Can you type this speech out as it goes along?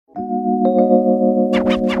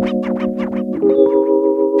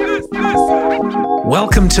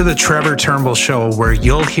Welcome to the Trevor Turnbull Show, where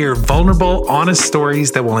you'll hear vulnerable, honest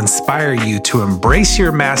stories that will inspire you to embrace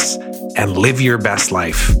your mess and live your best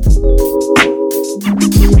life.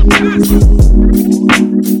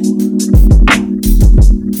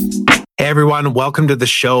 Hey everyone, welcome to the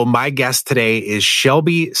show. My guest today is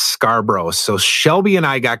Shelby Scarborough. So Shelby and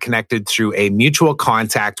I got connected through a mutual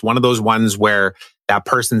contact, one of those ones where that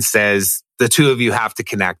person says, the two of you have to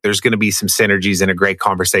connect. There's going to be some synergies and a great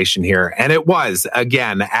conversation here. And it was,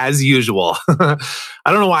 again, as usual. I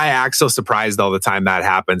don't know why I act so surprised all the time that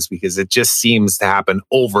happens, because it just seems to happen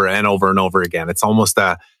over and over and over again. It's almost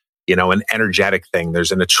an energetic thing.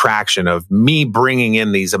 There's an attraction of me bringing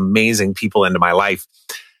in these amazing people into my life.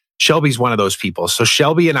 Shelby's one of those people. So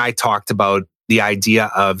Shelby and I talked about the idea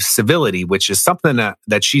of civility, which is something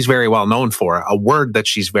that she's very well known for, a word that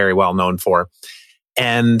she's very well known for.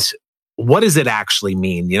 And what does it actually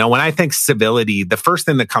mean? You know, when I think civility, the first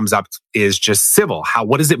thing that comes up is just civil.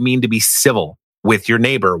 What does it mean to be civil with your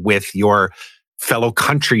neighbor, with your fellow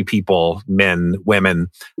country people, men, women,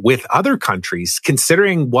 with other countries,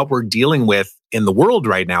 considering what we're dealing with in the world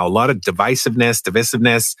right now, a lot of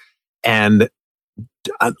divisiveness, and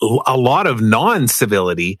a lot of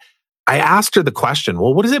non-civility. I asked her the question,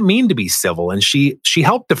 well, what does it mean to be civil? And she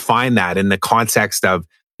helped define that in the context of,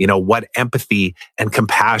 what empathy and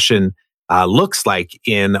compassion looks like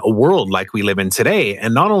in a world like we live in today.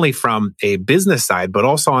 And not only from a business side, but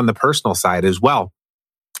also on the personal side as well.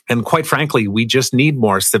 And quite frankly, we just need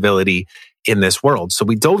more civility in this world. So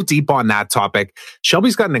we dove deep on that topic.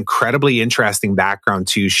 Shelby's got an incredibly interesting background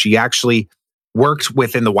too. She actually worked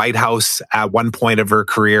within the White House at one point of her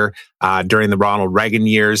career during the Ronald Reagan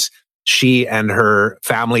years. She and her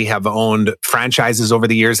family have owned franchises over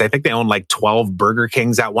the years. I think they owned like 12 Burger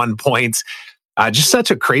Kings at one point. Just such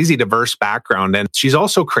a crazy, diverse background. And she's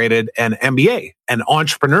also created an MBA, an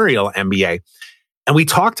entrepreneurial MBA. And we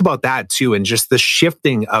talked about that too, and just the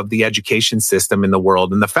shifting of the education system in the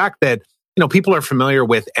world. And the fact that, people are familiar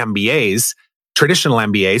with MBAs, traditional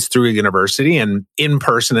MBAs through a university and in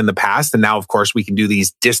person in the past. And now, of course, we can do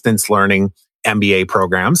these distance learning MBA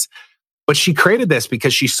programs. But she created this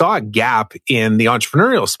because she saw a gap in the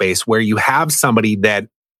entrepreneurial space where you have somebody that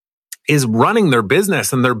is running their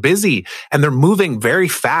business and they're busy and they're moving very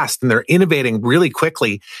fast and they're innovating really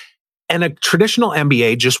quickly. And a traditional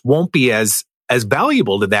MBA just won't be as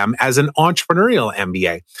valuable to them as an entrepreneurial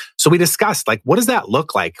MBA. So we discussed, what does that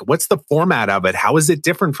look like? What's the format of it? How is it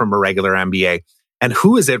different from a regular MBA? And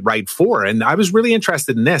who is it right for? And I was really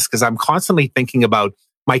interested in this because I'm constantly thinking about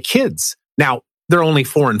my kids. Now, they're only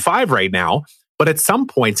 4 and 5 right now, but at some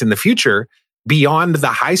point in the future, beyond the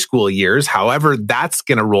high school years, however that's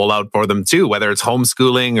going to roll out for them too, whether it's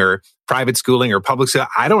homeschooling or private schooling or public school,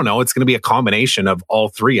 I don't know. It's going to be a combination of all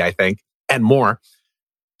three, I think, and more.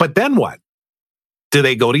 But then what? Do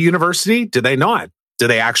they go to university? Do they not? Do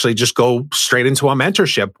they actually just go straight into a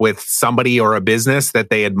mentorship with somebody or a business that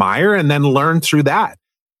they admire and then learn through that?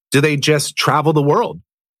 Do they just travel the world?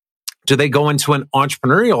 Do they go into an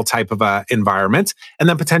entrepreneurial type of environment and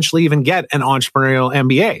then potentially even get an entrepreneurial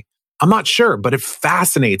MBA? I'm not sure, but it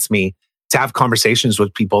fascinates me to have conversations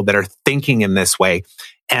with people that are thinking in this way.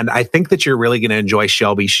 And I think that you're really going to enjoy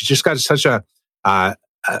Shelby. She's just got such a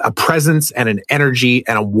presence and an energy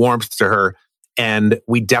and a warmth to her. And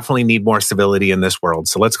we definitely need more civility in this world.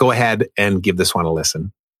 So let's go ahead and give this one a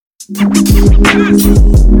listen.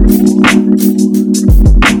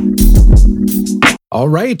 All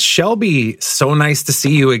right, Shelby, so nice to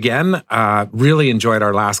see you again. Really enjoyed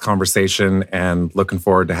our last conversation and looking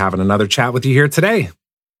forward to having another chat with you here today.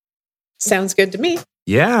 Sounds good to me.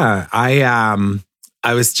 Yeah,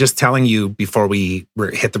 I was just telling you before we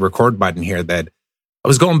hit the record button here that I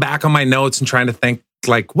was going back on my notes and trying to think,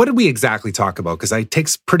 what did we exactly talk about? Because I take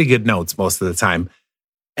pretty good notes most of the time.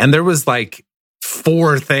 And there was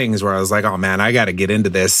 4 things where I was like, oh man, I got to get into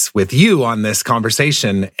this with you on this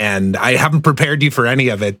conversation. And I haven't prepared you for any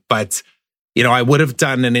of it, but I would have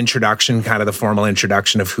done an introduction, kind of the formal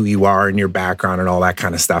introduction of who you are and your background and all that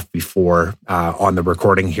kind of stuff before on the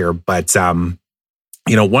recording here. But, one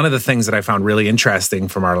of the things that I found really interesting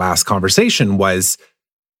from our last conversation was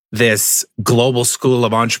this global school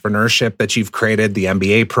of entrepreneurship that you've created, the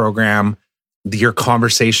MBA program, your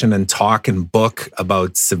conversation and talk and book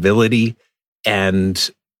about civility.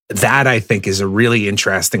 And that, I think, is a really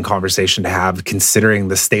interesting conversation to have, considering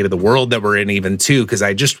the state of the world that we're in even too, because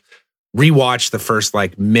I just rewatched the first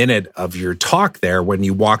minute of your talk there when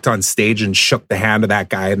you walked on stage and shook the hand of that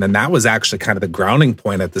guy. And then that was actually kind of the grounding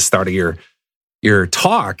point at the start of your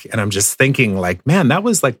talk. And I'm just thinking man, that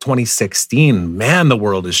was 2016. Man, the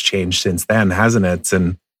world has changed since then, hasn't it?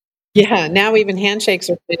 And yeah, now even handshakes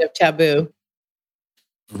are kind of taboo.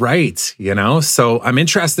 Right. So I'm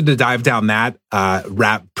interested to dive down that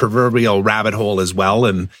proverbial rabbit hole as well.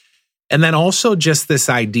 And then also just this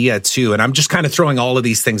idea too, and I'm just kind of throwing all of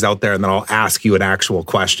these things out there and then I'll ask you an actual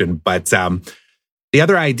question. But the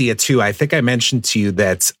other idea too, I think I mentioned to you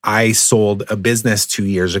that I sold a business 2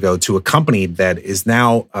 years ago to a company that is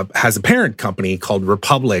now has a parent company called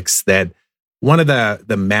Republix, that one of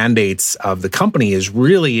the mandates of the company is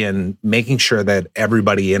really in making sure that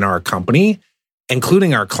everybody in our company,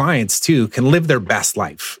 including our clients too, can live their best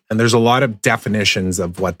life. And there's a lot of definitions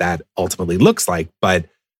of what that ultimately looks like. But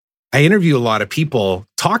I interview a lot of people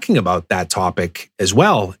talking about that topic as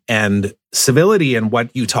well. And civility and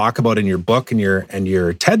what you talk about in your book and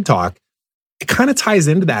your TED Talk, it kind of ties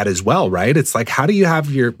into that as well, right? It's like, how do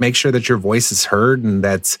you make sure that your voice is heard and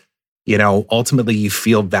that's, ultimately you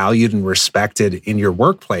feel valued and respected in your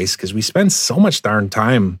workplace? Because we spend so much darn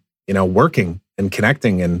time, working and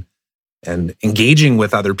connecting and engaging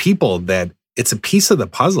with other people that it's a piece of the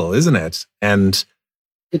puzzle, isn't it? And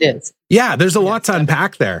it is. Yeah, there's a lot to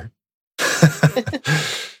unpack there.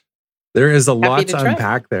 There is a lot to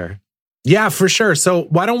unpack there. Yeah, for sure. So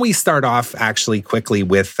why don't we start off actually quickly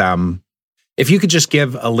with, if you could just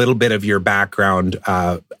give a little bit of your background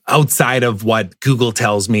outside of what Google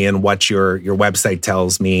tells me and what your website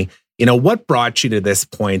tells me, what brought you to this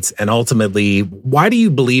point? And ultimately, why do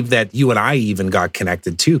you believe that you and I even got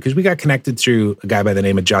connected too? Because we got connected through a guy by the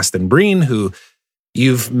name of Justin Breen, who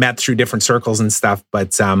you've met through different circles and stuff.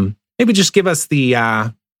 But maybe just give us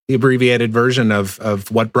the abbreviated version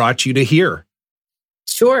of what brought you to here.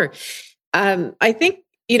 Sure. I think,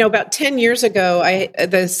 about 10 years ago,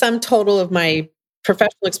 the sum total of my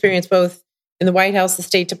professional experience, both in the White House, the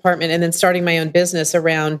State Department, and then starting my own business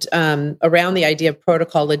around the idea of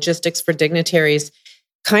protocol logistics for dignitaries,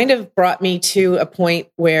 kind of brought me to a point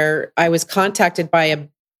where I was contacted by a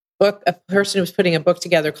person who was putting a book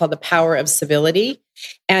together called The Power of Civility.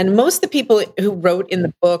 And most of the people who wrote in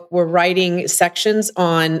the book were writing sections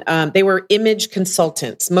on, they were image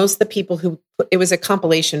consultants. Most of the people it was a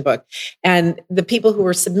compilation book. And the people who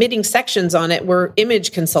were submitting sections on it were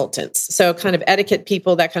image consultants. So kind of etiquette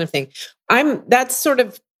people, that kind of thing. That's sort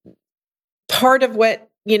of part of what,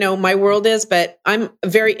 my world is, but I'm a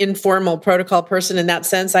very informal protocol person in that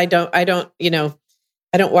sense. I don't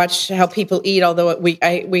watch how people eat, although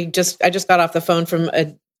I just got off the phone from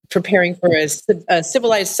preparing for a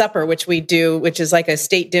civilized supper, which we do, which is like a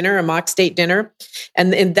state dinner, a mock state dinner.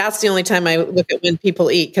 And that's the only time I look at when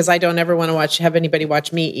people eat, because I don't ever want to have anybody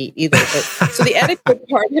watch me eat either. But, so the etiquette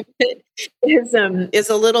part of it is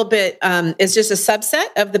a little bit, is just a subset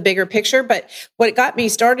of the bigger picture. But what got me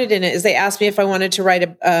started in it is they asked me if I wanted to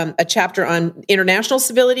write a chapter on international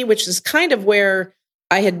civility, which is kind of where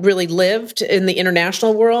I had really lived in the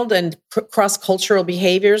international world and cross-cultural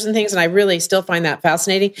behaviors and things. And I really still find that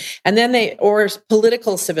fascinating. And then or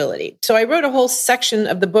political civility. So I wrote a whole section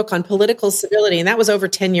of the book on political civility, and that was over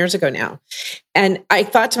 10 years ago now. And I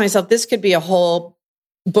thought to myself, this could be a whole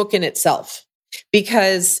book in itself,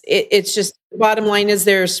 because it's just, bottom line is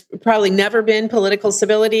there's probably never been political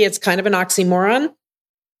civility. It's kind of an oxymoron.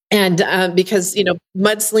 And because,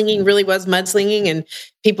 mudslinging really was mudslinging, and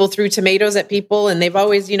people threw tomatoes at people. And they've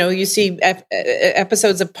always, you see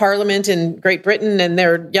episodes of Parliament in Great Britain, and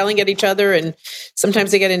they're yelling at each other. And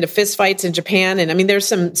sometimes they get into fist fights in Japan. And I mean, there's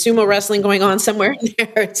some sumo wrestling going on somewhere in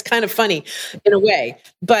there. It's kind of funny in a way.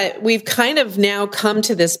 But we've kind of now come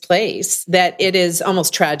to this place that it is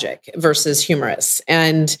almost tragic versus humorous.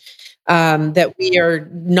 And that we are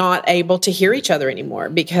not able to hear each other anymore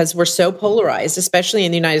because we're so polarized, especially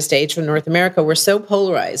in the United States or North America. We're so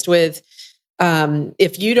polarized with,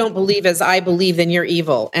 if you don't believe as I believe, then you're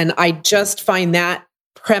evil. And I just find that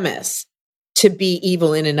premise to be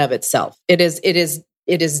evil in and of itself. It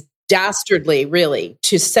is dastardly, really,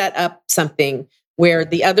 to set up something where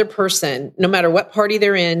the other person, no matter what party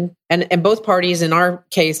they're in, and both parties in our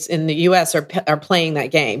case in the US are playing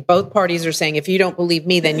that game. Both parties are saying, if you don't believe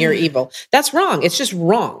me, then you're evil. That's wrong. It's just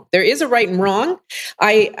wrong. There is a right and wrong.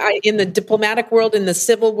 I in the diplomatic world, in the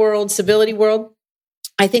civil world, civility world,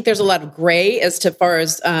 I think there's a lot of gray as to far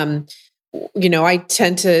as, I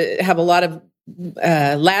tend to have a lot of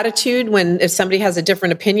latitude if somebody has a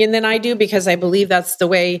different opinion than I do, because I believe that's the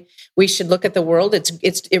way we should look at the world.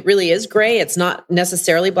 It really is gray. It's not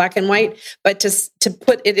necessarily black and white, but to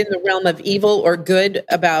put it in the realm of evil or good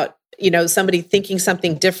about, somebody thinking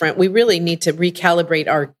something different, we really need to recalibrate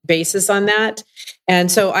our basis on that. And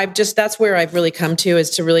so that's where I've really come to,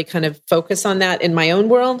 is to really kind of focus on that in my own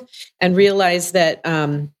world and realize that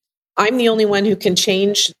I'm the only one who can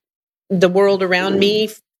change the world around me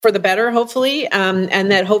for the better, hopefully,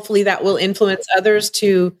 and that hopefully that will influence others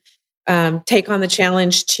to take on the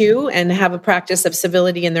challenge too and have a practice of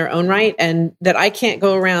civility in their own right, and that I can't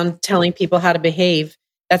go around telling people how to behave.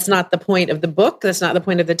 That's not the point of the book. That's not the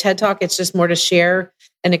point of the TED Talk. It's just more to share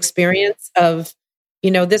an experience of,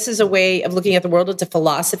 this is a way of looking at the world. It's a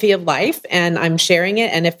philosophy of life, and I'm sharing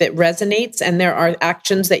it. And if it resonates and there are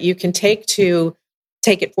actions that you can take to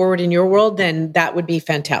take it forward in your world, then that would be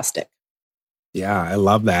fantastic. Yeah, I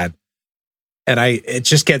love that. And it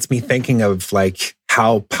just gets me thinking of like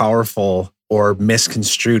how powerful or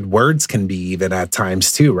misconstrued words can be even at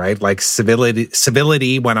times too, right? Like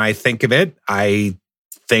civility, when I think of it, I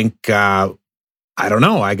think, I don't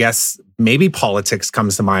know, I guess maybe politics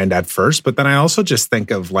comes to mind at first, but then I also just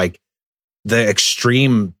think of like the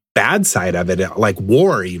extreme bad side of it, like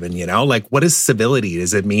war even, like what is civility?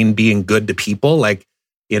 Does it mean being good to people? Like,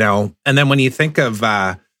 and then when you think of,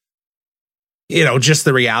 just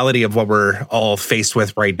the reality of what we're all faced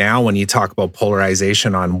with right now, when you talk about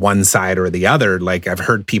polarization on one side or the other, like I've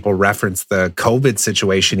heard people reference the COVID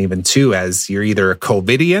situation even too, as you're either a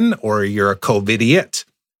COVIDian or you're a COVIDiot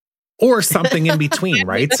or something in between,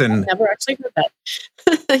 right? And I've never actually heard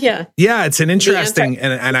that. Yeah. Yeah, it's an interesting,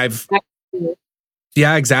 and I've,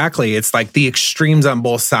 yeah, exactly. It's like the extremes on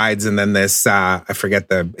both sides. And then this, I forget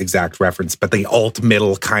the exact reference, but the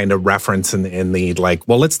alt-middle kind of reference in the like,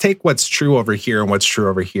 well, let's take what's true over here and what's true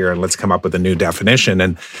over here, and let's come up with a new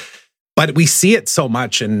definition. But we see it so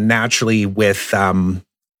much, and naturally with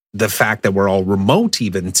the fact that we're all remote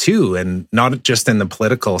even too, and not just in the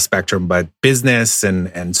political spectrum, but business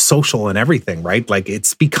and social and everything, right? Like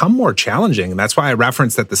it's become more challenging. And that's why I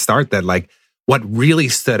referenced at the start that like, what really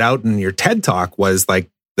stood out in your TED Talk was like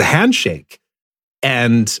the handshake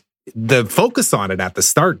and the focus on it at the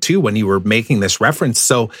start too, when you were making this reference.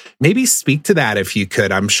 So maybe speak to that if you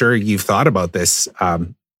could. I'm sure you've thought about this,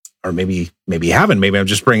 or maybe you haven't. Maybe I'm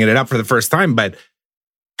just bringing it up for the first time. But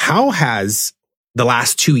how has the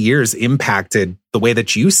last 2 years impacted the way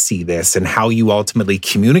that you see this and how you ultimately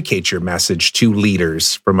communicate your message to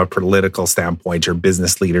leaders from a political standpoint, or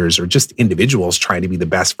business leaders, or just individuals trying to be the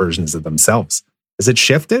best versions of themselves? Has it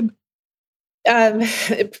shifted?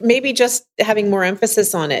 Maybe just having more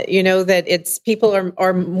emphasis on it, that it's people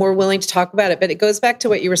are more willing to talk about it. But it goes back to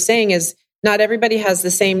what you were saying, is not everybody has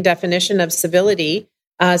the same definition of civility.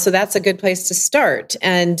 So that's a good place to start.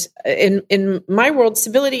 And in my world,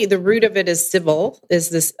 civility, the root of it is civil, is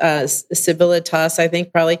this civilitas, I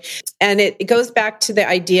think, probably. And it goes back to the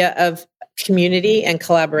idea of community and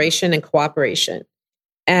collaboration and cooperation.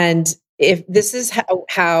 And if this is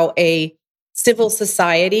how a civil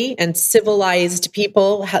society and civilized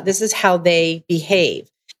people, this is how they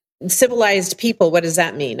behave. Civilized people, what does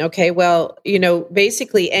that mean? Okay, well,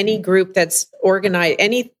 basically any group that's organized,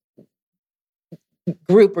 any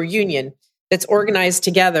group or union that's organized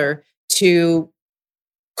together to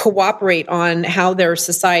cooperate on how their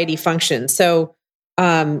society functions. So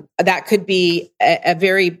that could be a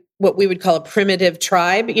very, what we would call a primitive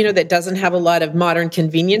tribe, that doesn't have a lot of modern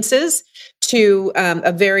conveniences, to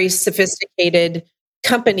a very sophisticated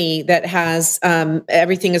company that has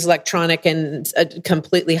everything is electronic and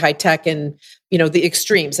completely high tech, and the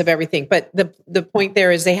extremes of everything. But the point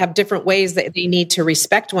there is they have different ways that they need to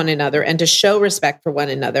respect one another and to show respect for one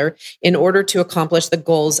another in order to accomplish the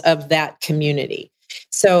goals of that community.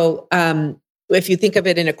 So if you think of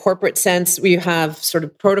it in a corporate sense, we have sort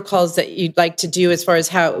of protocols that you'd like to do as far as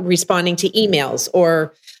how responding to emails,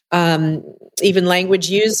 or even language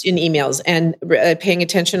used in emails, and paying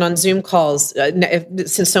attention on Zoom calls,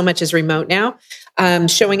 since so much is remote now,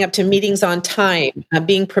 showing up to meetings on time,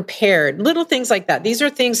 being prepared, little things like that. These are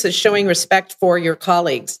things that showing respect for your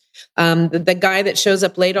colleagues. The guy that shows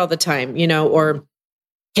up late all the time, or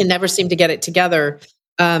can never seem to get it together.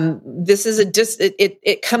 This is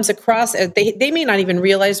it comes across as they may not even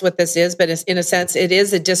realize what this is, but in a sense, it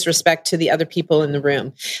is a disrespect to the other people in the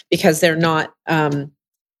room, because they're not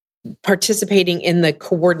participating in the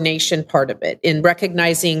coordination part of it, in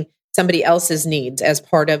recognizing somebody else's needs as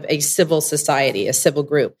part of a civil society, a civil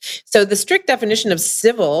group. So the strict definition of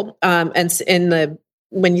civil,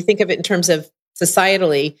 when you think of it in terms of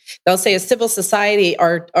societally, they'll say a civil society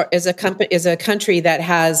is a country that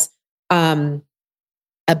has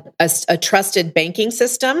a trusted banking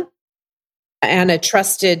system and a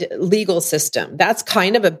trusted legal system. That's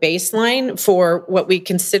kind of a baseline for what we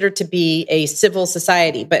consider to be a civil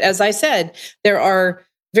society. But as I said, there are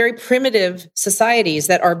very primitive societies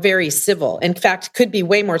that are very civil. In fact, could be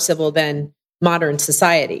way more civil than modern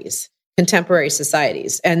societies, contemporary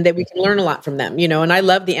societies, and that we can learn a lot from them. And I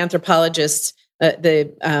love the anthropologists,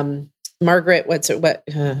 Margaret,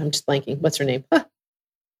 I'm just blanking. What's her name?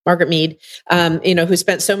 Margaret Mead, who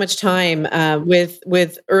spent so much time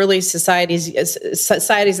with early societies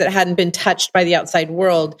that hadn't been touched by the outside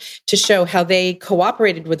world, to show how they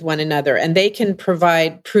cooperated with one another, and they can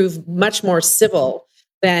prove much more civil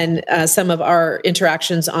than some of our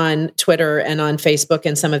interactions on Twitter and on Facebook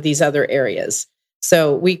and some of these other areas.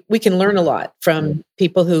 So we can learn a lot from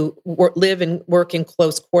people who live and work in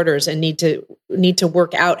close quarters and need to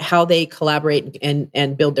work out how they collaborate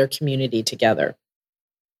and build their community together.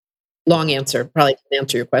 Long answer, probably didn't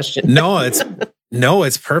answer your question. No,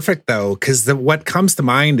 it's perfect though, because what comes to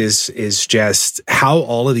mind is just how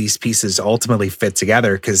all of these pieces ultimately fit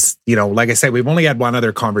together. Because, like I said, we've only had one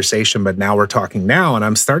other conversation, but now we're talking now, and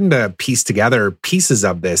I'm starting to piece together pieces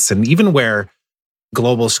of this, and even where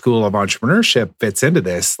Global School of Entrepreneurship fits into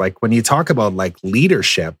this. Like when you talk about like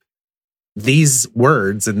leadership, these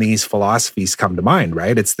words and these philosophies come to mind,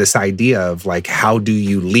 right? It's this idea of like, how do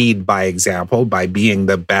you lead by example, by being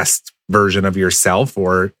the best version of yourself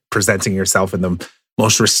or presenting yourself in the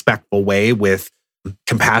most respectful way with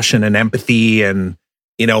compassion and empathy. And,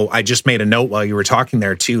 I just made a note while you were talking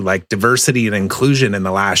there too, like diversity and inclusion in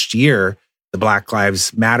the last year, the Black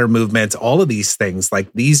Lives Matter movement, all of these things,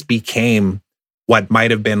 like these became what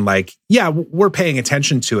might have been like, yeah, we're paying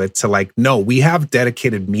attention to it, to like, no, we have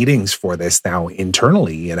dedicated meetings for this now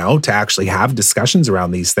internally, to actually have discussions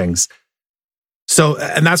around these things. So,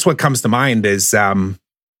 and that's what comes to mind is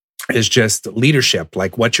just leadership,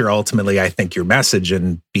 like what you're ultimately, I think your message,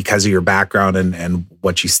 and because of your background and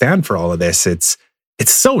what you stand for all of this, it's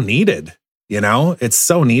so needed, it's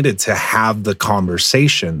so needed to have the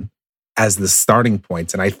conversation as the starting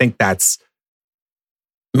point. And I think that's,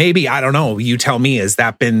 maybe, I don't know, you tell me, has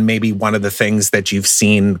that been maybe one of the things that you've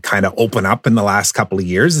seen kind of open up in the last couple of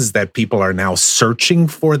years, is that people are now searching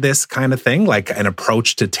for this kind of thing, like an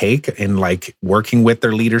approach to take in like working with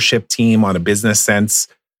their leadership team on a business sense,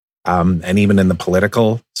 and even in the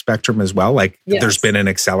political spectrum as well? Like There's been an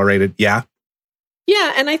accelerated, Yeah,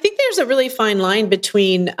 and I think there's a really fine line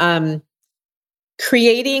between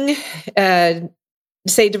creating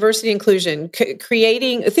say diversity, inclusion,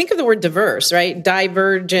 think of the word diverse, right?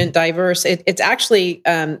 Divergent, diverse. It's actually,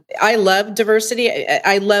 I love diversity.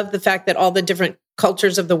 I love the fact that all the different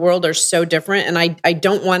cultures of the world are so different. And I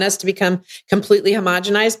don't want us to become completely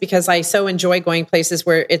homogenized, because I so enjoy going places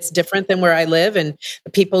where it's different than where I live, and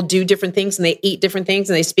people do different things and they eat different things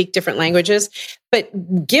and they speak different languages. But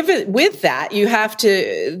with that, you have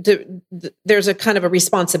there's a kind of a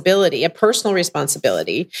responsibility, a personal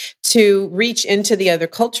responsibility, to reach into the other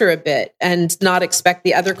culture a bit and not expect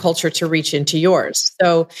the other culture to reach into yours.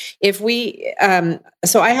 So if we,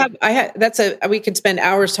 we could spend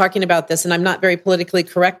hours talking about this, and I'm not very politically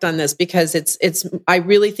correct on this, because I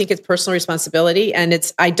really think it's personal responsibility, and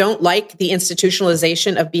I don't like the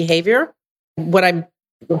institutionalization of behavior. What I'm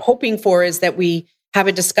hoping for is that we have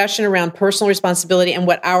a discussion around personal responsibility and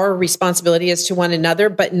what our responsibility is to one another,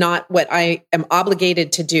 but not what I am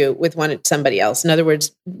obligated to do with somebody else. In other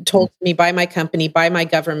words, told to me by my company, by my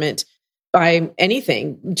government, by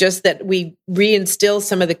anything, just that we reinstill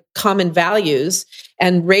some of the common values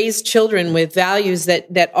and raise children with values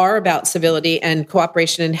that are about civility and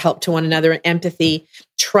cooperation and help to one another, and empathy,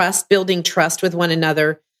 trust, building trust with one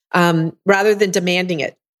another, rather than demanding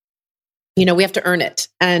it. We have to earn it.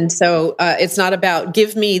 And so it's not about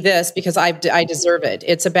give me this because I deserve it.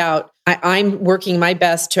 It's about I'm working my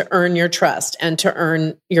best to earn your trust and to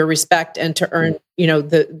earn your respect and to earn,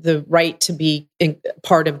 the right to be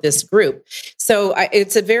part of this group. So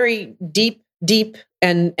it's a very deep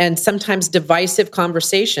and sometimes divisive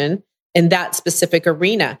conversation in that specific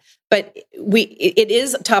arena. But it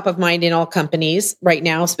is top of mind in all companies right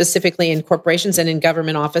now, specifically in corporations and in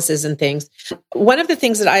government offices and things. One of the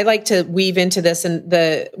things that I like to weave into this, and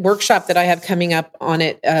the workshop that I have coming up on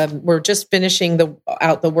it, we're just finishing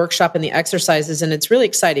out the workshop and the exercises, and it's really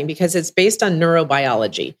exciting because it's based on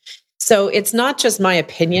neurobiology. So it's not just my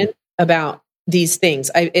opinion about these things.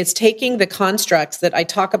 It's taking the constructs that I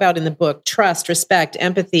talk about in the book: trust, respect,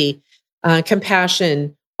 empathy,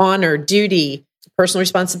 compassion, honor, duty, personal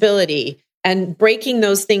responsibility, and breaking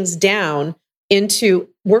those things down into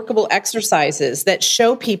workable exercises that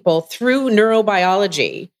show people through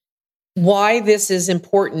neurobiology why this is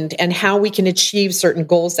important and how we can achieve certain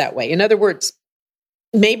goals that way. In other words,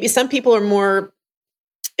 maybe some people are more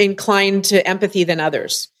inclined to empathy than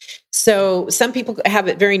others. So some people have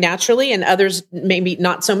it very naturally and others maybe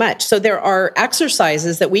not so much. So there are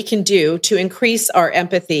exercises that we can do to increase our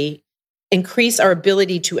empathy, increase our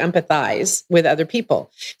ability to empathize with other people.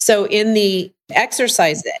 So in the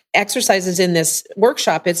exercises in this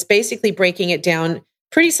workshop, it's basically breaking it down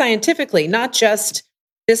pretty scientifically, not just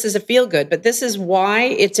this is a feel good, but this is why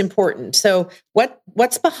it's important. So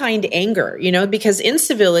what's behind anger? Because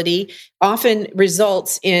incivility often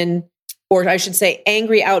results in, or I should say,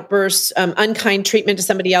 angry outbursts, unkind treatment to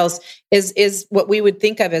somebody else is what we would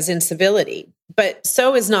think of as incivility. But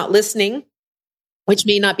so is not listening, which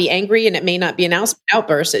may not be angry and it may not be an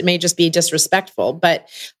outburst. It may just be disrespectful. But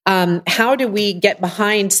how do we get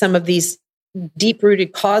behind some of these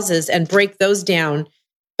deep-rooted causes and break those down?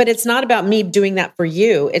 But it's not about me doing that for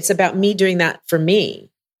you. It's about me doing that for me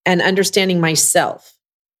and understanding myself.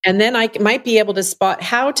 And then I might be able to spot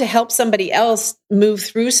how to help somebody else move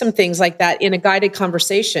through some things like that in a guided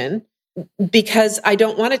conversation, because I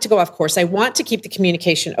don't want it to go off course. I want to keep the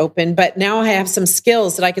communication open, but now I have some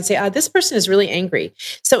skills that I can say, this person is really angry.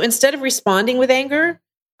 So instead of responding with anger,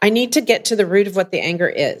 I need to get to the root of what the anger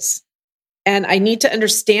is. And I need to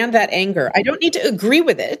understand that anger. I don't need to agree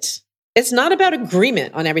with it. It's not about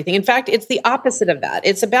agreement on everything. In fact, it's the opposite of that.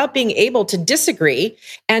 It's about being able to disagree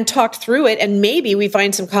and talk through it. And maybe we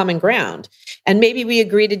find some common ground and maybe we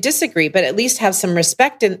agree to disagree, but at least have some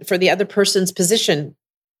respect for the other person's position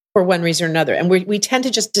for one reason or another. And we tend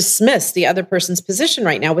to just dismiss the other person's position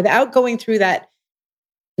right now without going through that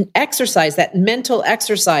exercise, that mental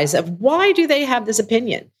exercise of why do they have this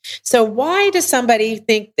opinion? So why does somebody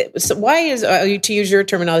think that, so why is, to use your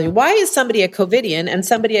terminology, why is somebody a COVIDian and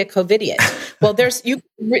somebody a COVIDiot? Well,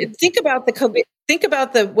 think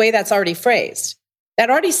about the way that's already phrased. That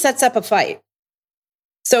already sets up a fight.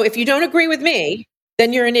 So if you don't agree with me,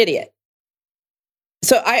 then you're an idiot.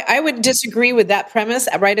 So I would disagree with that premise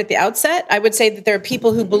right at the outset. I would say that there are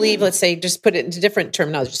people who believe, let's say, just put it into different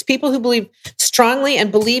terminologies, people who believe strongly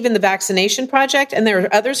and believe in the vaccination project, and there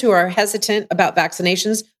are others who are hesitant about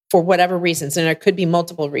vaccinations for whatever reasons, and there could be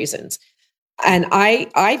multiple reasons. And I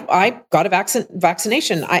got a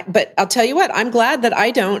vaccination, but I'll tell you what, I'm glad that I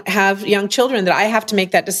don't have young children that I have to make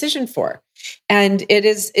that decision for. And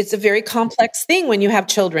it's a very complex thing when you have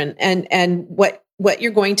children and what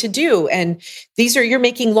you're going to do. And you're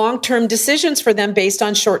making long-term decisions for them based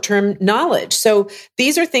on short-term knowledge. So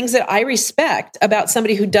these are things that I respect about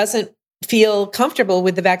somebody who doesn't feel comfortable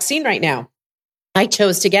with the vaccine right now. I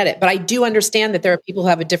chose to get it, but I do understand that there are people who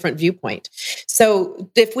have a different viewpoint.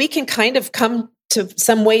 So if we can kind of come to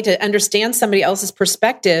some way to understand somebody else's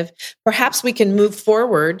perspective, perhaps we can move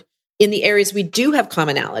forward in the areas we do have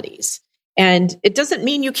commonalities. And it doesn't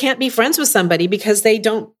mean you can't be friends with somebody because they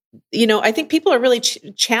don't. I think people are really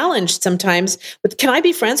challenged sometimes with, can I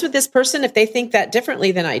be friends with this person if they think that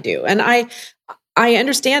differently than I do? And I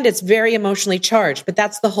understand it's very emotionally charged, but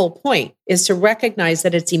that's the whole point, is to recognize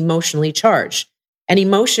that it's emotionally charged. And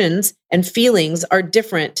emotions and feelings are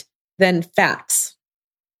different than facts.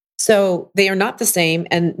 So they are not the same,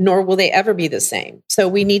 and nor will they ever be the same. So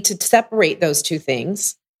we need to separate those two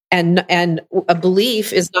things. And a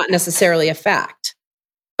belief is not necessarily a fact,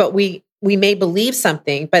 but we may believe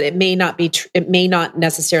something, but it may not be. It may not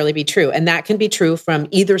necessarily be true, and that can be true from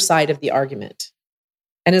either side of the argument.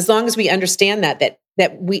 And as long as we understand that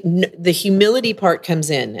the humility part comes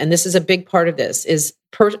in, and this is a big part of this, is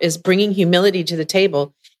bringing humility to the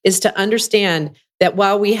table, is to understand that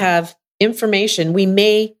while we have information,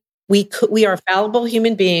 we are fallible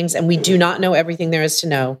human beings, and we do not know everything there is to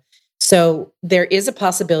know. So there is a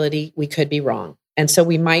possibility we could be wrong, and so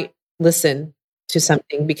we might listen to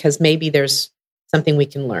something because maybe there's something we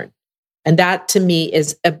can learn. And that to me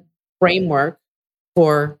is a framework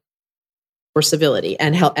for civility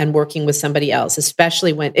and help and working with somebody else,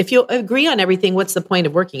 especially if you agree on everything, what's the point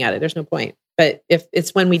of working at it? There's no point. But if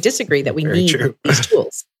it's when we disagree that we Very need true. These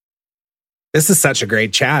tools. This is such a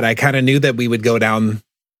great chat. I kind of knew that we would go down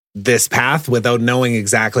this path without knowing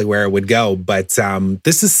exactly where it would go. But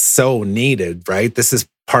this is so needed, right? This is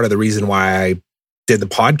part of the reason why I did the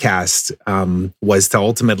podcast, was to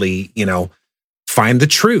ultimately, find the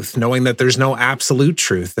truth, knowing that there's no absolute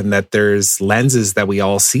truth and that there's lenses that we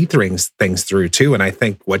all see things through too. And I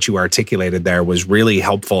think what you articulated there was really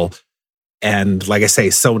helpful. And like I say,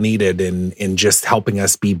 so needed in just helping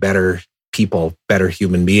us be better people, better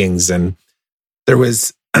human beings. And there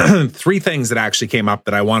was 3 things that actually came up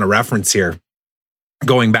that I want to reference here,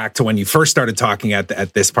 going back to when you first started talking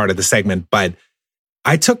at this part of the segment. But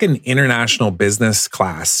I took an international business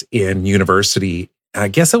class in university. I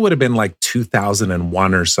guess it would have been like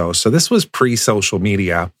 2001 or so. So this was pre-social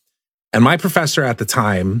media. And my professor at the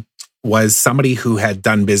time was somebody who had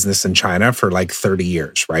done business in China for like 30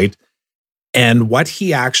 years, right? And what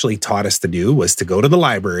he actually taught us to do was to go to the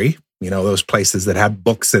library, those places that had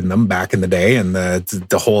books in them back in the day, and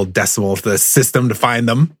the whole the system to find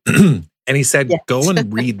them. And he said, Go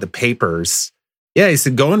and read the papers. Yeah, he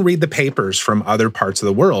said, go and read the papers from other parts of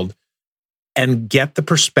the world. and get the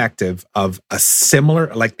perspective of a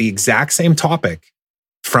similar, like the exact same topic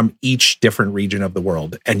from each different region of the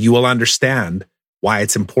world. And you will understand why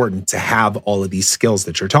it's important to have all of these skills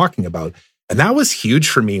that you're talking about. And that was huge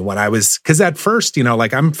for me when I was, because at first,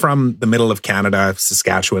 like I'm from the middle of Canada,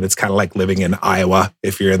 Saskatchewan. It's kind of like living in Iowa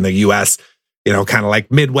if you're in the US, kind of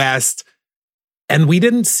like Midwest. And we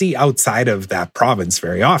didn't see outside of that province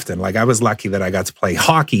very often. Like I was lucky that I got to play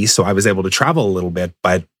hockey, so I was able to travel a little bit,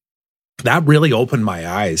 but that really opened my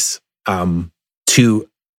eyes to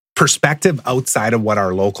perspective outside of what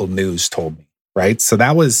our local news told me. Right. So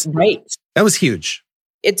that was huge.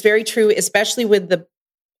 It's very true, especially with the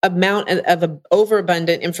amount of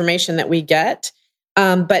overabundant information that we get.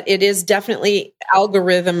 But it is definitely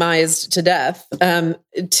algorithmized to death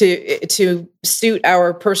to suit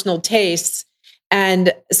our personal tastes.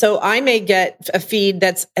 And so I may get a feed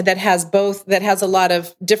that has a lot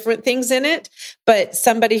of different things in it, but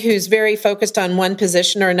somebody who's very focused on one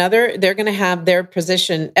position or another, they're going to have their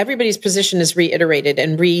position. Everybody's position is reiterated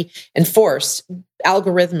and reinforced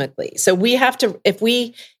algorithmically. So we have to, if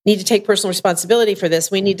we need to take personal responsibility for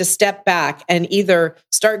this, we need to step back and either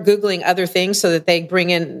start Googling other things so that they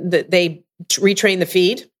they retrain the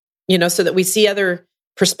feed, so that we see other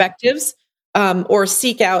perspectives. Or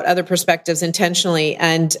seek out other perspectives intentionally.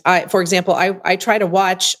 And for example, I try to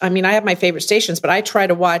watch, I have my favorite stations, but I try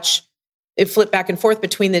to watch it flip back and forth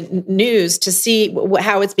between the news to see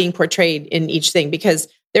how it's being portrayed in each thing, because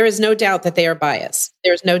there is no doubt that they are biased.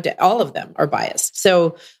 There's no doubt, all of them are biased.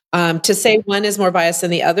 So to say one is more biased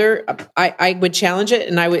than the other, I would challenge it,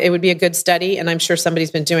 and it would be a good study, and I'm sure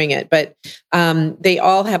somebody's been doing it, but they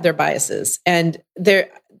all have their biases. And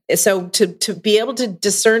so to be able to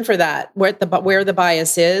discern for that, where the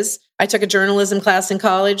bias is, I took a journalism class in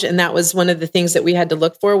college, and that was one of the things that we had to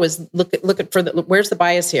look for was look for where's the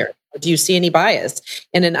bias here? Do you see any bias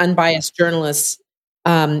in an unbiased journalist?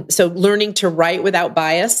 So learning to write without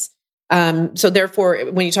bias. So therefore,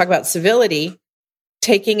 when you talk about civility,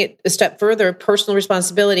 taking it a step further, personal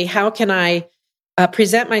responsibility, how can I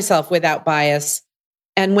present myself without bias?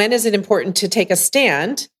 And when is it important to take a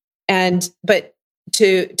stand? But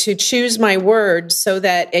to choose my words so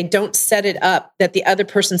that I don't set it up that the other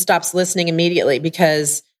person stops listening immediately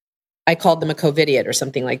because I called them a COVIDiot or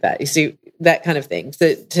something like that. You see, that kind of thing.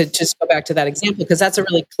 To just go back to that example, because that's a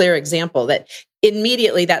really clear example that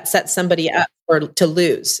immediately that sets somebody up to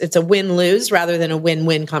lose. It's a win-lose rather than a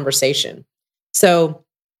win-win conversation. So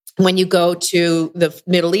when you go to the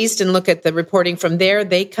Middle East and look at the reporting from there,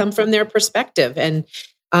 they come from their perspective, and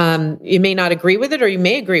you may not agree with it, or you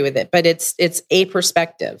may agree with it, but it's a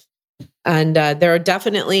perspective. And there are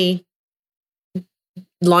definitely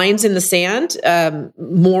lines in the sand,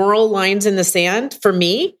 moral lines in the sand for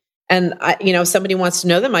me. And if somebody wants to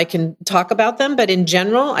know them, I can talk about them. But in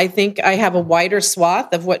general, I think I have a wider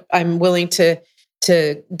swath of what I'm willing to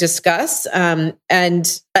discuss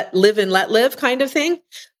and live and let live kind of thing,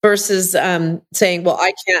 versus saying, well,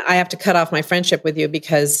 I have to cut off my friendship with you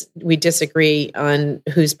because we disagree on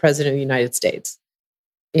who's president of the United States.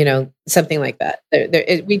 Something like that.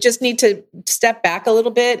 We just need to step back a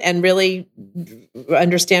little bit and really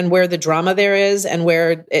understand where the drama there is and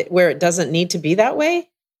where it doesn't need to be that way.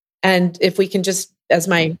 And if we can just, as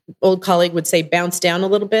my old colleague would say, bounce down a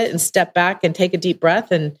little bit and step back and take a deep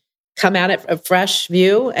breath and come at it a fresh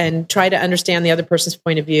view and try to understand the other person's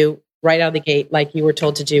point of view right out of the gate, like you were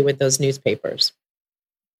told to do with those newspapers.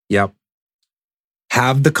 Yep.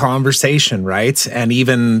 Have the conversation, right? And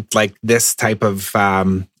even like this type of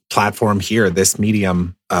platform here, this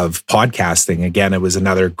medium of podcasting, again, it was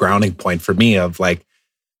another grounding point for me of like,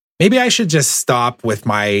 maybe I should just stop with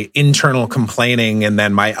my internal complaining and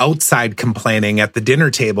then my outside complaining at the dinner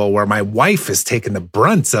table where my wife has taken the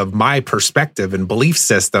brunt of my perspective and belief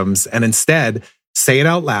systems, and instead say it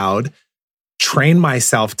out loud, train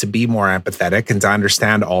myself to be more empathetic and to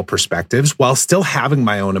understand all perspectives while still having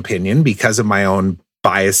my own opinion because of my own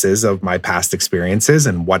biases of my past experiences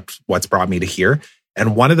and what's brought me to here.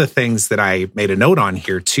 And one of the things that I made a note on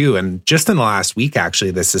here too, and just in the last week,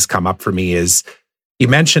 actually, this has come up for me, is you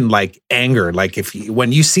mentioned like anger. Like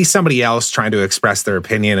when you see somebody else trying to express their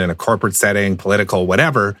opinion in a corporate setting, political,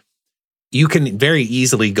 whatever, you can very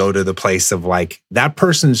easily go to the place of like, that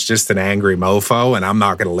person's just an angry mofo and I'm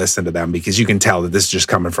not going to listen to them, because you can tell that this is just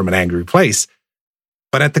coming from an angry place.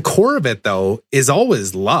 But at the core of it, though, is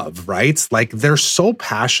always love, right? Like they're so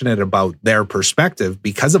passionate about their perspective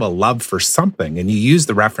because of a love for something. And you use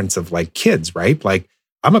the reference of like kids, right? Like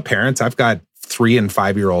I'm a parent. I've got 3 and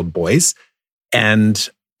 5-year-old boys. And,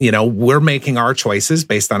 we're making our choices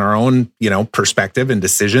based on our own, perspective and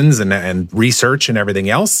decisions and research and everything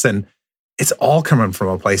else. And it's all coming from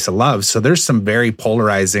a place of love. So there's some very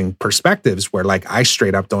polarizing perspectives where like I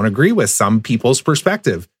straight up don't agree with some people's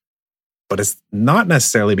perspective. But it's not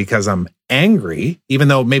necessarily because I'm angry, even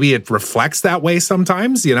though maybe it reflects that way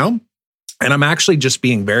sometimes, you know? And I'm actually just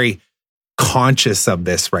being very conscious of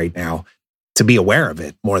this right now to be aware of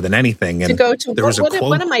it more than anything. And to go to there was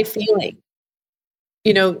what am I feeling?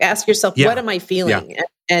 You know, ask yourself, what am I feeling? Yeah.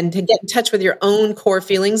 And to get in touch with your own core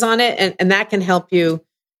feelings on it. And that can help you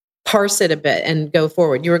parse it a bit and go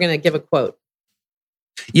forward. You were going to give a quote.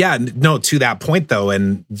 Yeah, no, to that point though,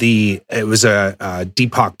 and it was a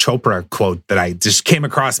Deepak Chopra quote that I just came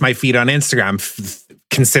across my feed on Instagram,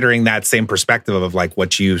 considering that same perspective of like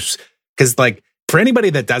what you, because like for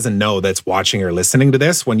anybody that doesn't know that's watching or listening to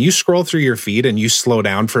this, when you scroll through your feed and you slow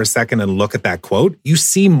down for a second and look at that quote, you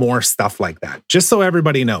see more stuff like that. Just so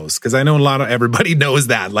everybody knows, because I know everybody knows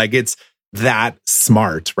that, like it's that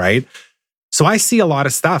smart, right? So I see a lot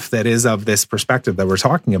of stuff that is of this perspective that we're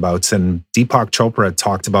talking about. And Deepak Chopra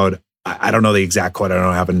talked about, I don't know the exact quote, I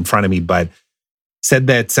don't have it in front of me, but said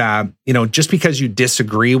that, just because you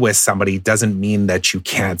disagree with somebody doesn't mean that you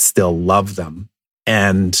can't still love them.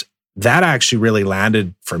 And that actually really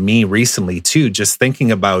landed for me recently too, just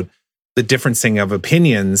thinking about the differencing of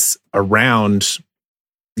opinions around,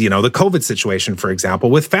 the COVID situation, for example,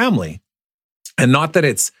 with family. And not that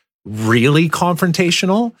it's really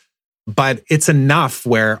confrontational, but it's enough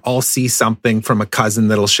where I'll see something from a cousin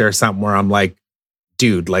that'll share something where I'm like,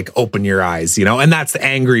 dude, like open your eyes, and that's the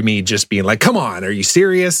angry me just being like, come on, are you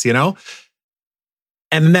serious? And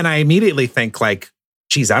then I immediately think like,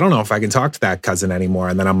 geez, I don't know if I can talk to that cousin anymore.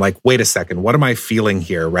 And then I'm like, wait a second, what am I feeling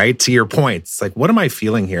here? Right? To your point, it's like, what am I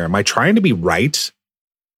feeling here? Am I trying to be right?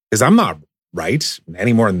 Because I'm not right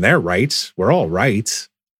any more than they're right. We're all right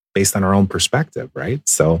based on our own perspective, right?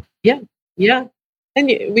 So yeah. And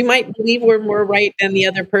we might believe we're more right than the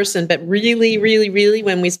other person, but really, really, really,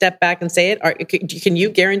 when we step back and say it, can you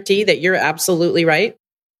guarantee that you're absolutely right?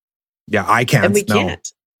 Yeah, I can't. And we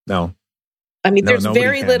can't. No. I mean, there's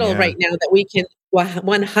very little right now that we can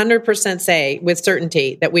 100% say with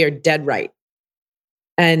certainty that we are dead right.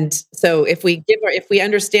 And so if we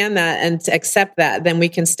understand that and accept that, then we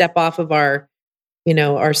can step off of our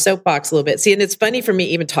soapbox a little bit. See, and it's funny for me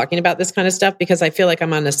even talking about this kind of stuff because I feel like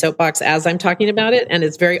I'm on a soapbox as I'm talking about it. And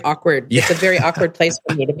it's very awkward. Yeah. It's a very awkward place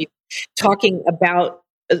for me to be talking about,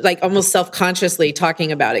 like almost self-consciously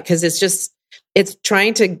talking about it. Cause it's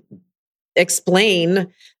trying to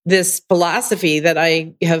explain this philosophy that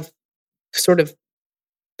I have sort of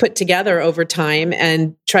put together over time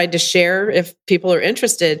and tried to share if people are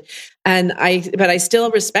interested. But I still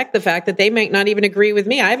respect the fact that they might not even agree with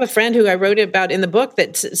me. I have a friend who I wrote about in the book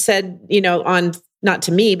that said, on, not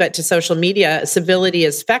to me, but to social media, civility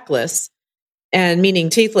is feckless and meaning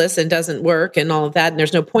teethless and doesn't work and all of that. And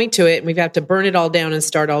there's no point to it. And we have to burn it all down and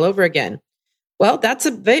start all over again. Well, that's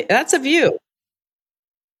a view.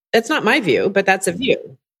 It's not my view, but that's a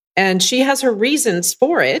view. And she has her reasons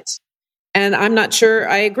for it. And I'm not sure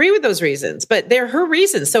I agree with those reasons, but they're her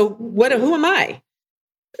reasons. So who am I?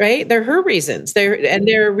 Right? They're her reasons.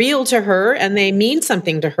 They're real to her and they mean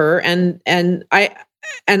something to her. And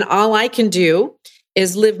all I can do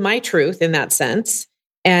is live my truth in that sense.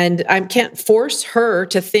 And I can't force her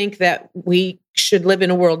to think that we should live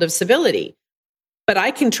in a world of civility. But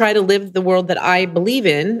I can try to live the world that I believe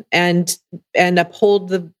in and uphold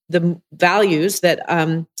the values that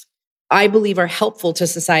I believe are helpful to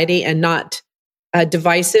society and not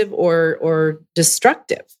divisive or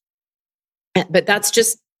destructive. But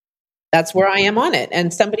that's where I am on it.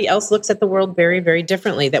 And somebody else looks at the world very, very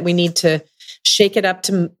differently, that we need to shake it up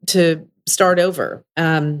to start over.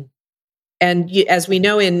 And as we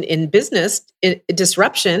know in business,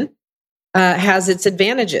 disruption has its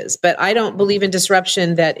advantages, but I don't believe in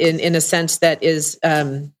disruption that in a sense that is,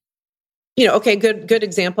 good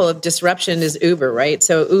example of disruption is Uber, right?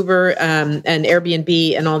 So Uber and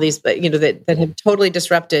Airbnb and all these, that have totally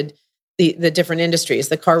disrupted the different industries,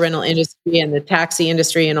 the car rental industry and the taxi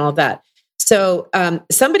industry and all that. So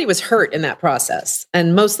somebody was hurt in that process,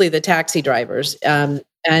 and mostly the taxi drivers. And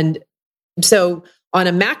so on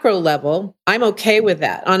a macro level, I'm okay with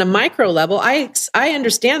that. On a micro level, I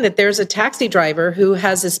understand that there's a taxi driver who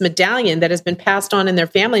has this medallion that has been passed on in their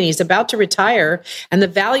family, and he's about to retire, and the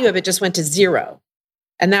value of it just went to zero.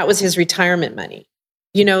 And that was his retirement money.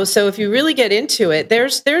 So if you really get into it,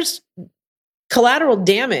 there's collateral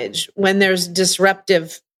damage when there's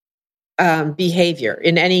disruptive behavior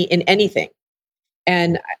in anything.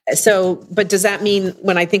 And so, but does that mean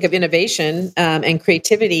when I think of innovation and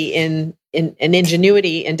creativity in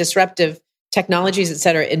ingenuity and disruptive technologies, et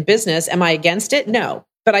cetera, in business, am I against it? No.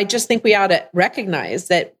 But I just think we ought to recognize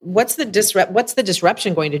that what's the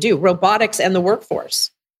disruption going to do? Robotics and the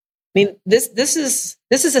workforce. I mean, this is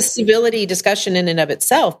a civility discussion in and of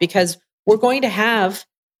itself, because we're going to have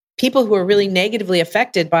people who are really negatively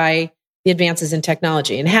affected by the advances in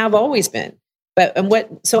technology and have always been.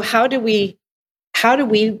 So how do we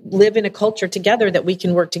live in a culture together that we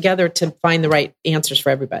can work together to find the right answers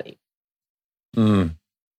for everybody?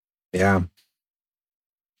 Yeah.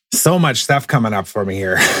 So much stuff coming up for me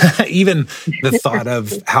here. Even the thought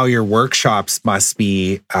of how your workshops must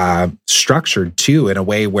be structured too, in a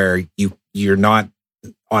way where you're not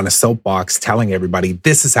on a soapbox telling everybody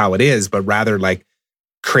this is how it is, but rather like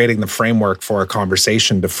creating the framework for a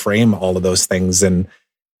conversation to frame all of those things. And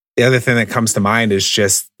the other thing that comes to mind is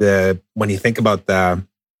just when you think about the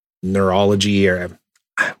neurology, or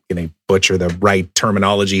I'm going to butcher the right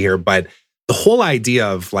terminology here, but the whole idea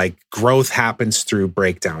of like growth happens through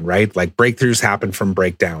breakdown, right? Like breakthroughs happen from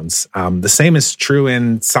breakdowns. The same is true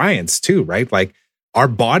in science too, right? Like our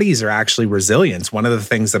bodies are actually resilient. One of the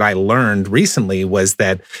things that I learned recently was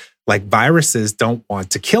that like viruses don't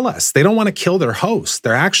want to kill us. They don't want to kill their host.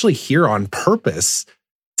 They're actually here on purpose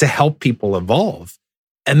to help people evolve.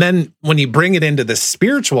 And then when you bring it into the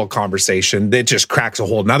spiritual conversation, it just cracks a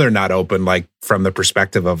whole nother nut open, like from the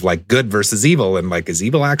perspective of like good versus evil. And like, is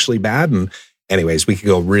evil actually bad? And anyways, we could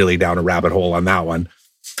go really down a rabbit hole on that one.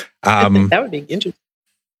 That would be interesting.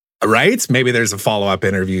 Right? Maybe there's a follow-up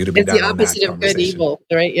interview to be done. It's the opposite of good evil,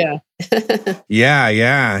 right? Yeah.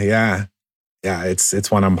 Yeah.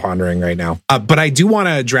 It's one I'm pondering right now. But I do want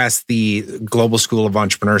to address the Global School of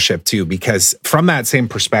Entrepreneurship too, because from that same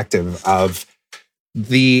perspective of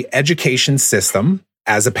the education system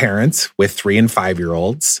as a parent with 3 and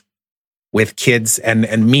 5-year-olds, with kids and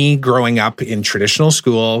me growing up in traditional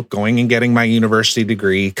school, going and getting my university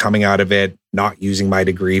degree, coming out of it, not using my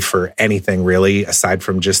degree for anything really, aside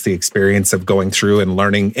from just the experience of going through and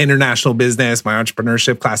learning international business, my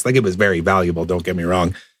entrepreneurship class. Like it was very valuable, don't get me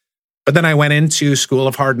wrong. But then I went into School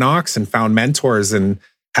of Hard Knocks and found mentors and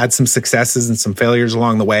had some successes and some failures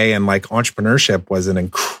along the way. And like entrepreneurship was an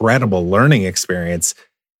incredible learning experience.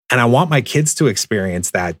 And I want my kids to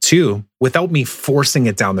experience that too, without me forcing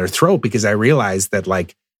it down their throat, because I realized that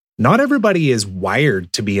like not everybody is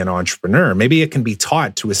wired to be an entrepreneur. Maybe it can be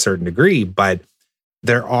taught to a certain degree, but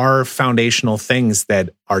there are foundational things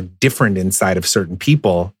that are different inside of certain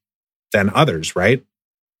people than others, right?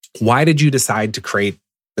 Why did you decide to create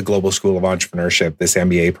the Global School of Entrepreneurship, this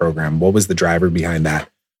MBA program? What was the driver behind that?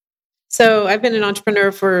 So I've been an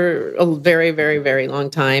entrepreneur for a very, very, very long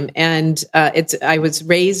time. And I was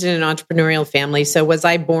raised in an entrepreneurial family. So was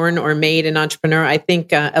I born or made an entrepreneur? I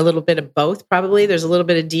think a little bit of both, probably. There's a little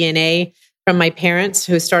bit of DNA from my parents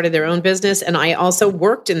who started their own business. And I also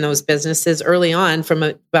worked in those businesses early on, from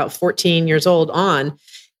about 14 years old on.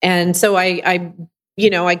 And so I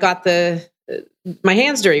got my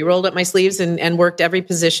hands dirty, rolled up my sleeves and worked every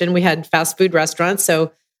position. We had fast food restaurants.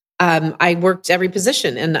 So I worked every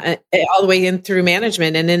position, and all the way in through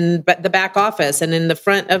management and in the back office and in the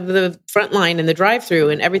front line and the drive-through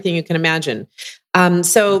and everything you can imagine.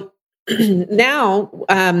 So now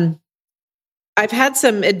I've had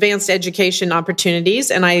some advanced education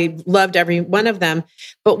opportunities, and I loved every one of them.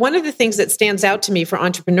 But one of the things that stands out to me for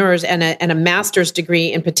entrepreneurs and a master's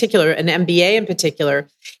degree in particular, an MBA in particular,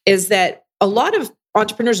 is that a lot of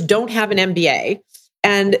entrepreneurs don't have an MBA.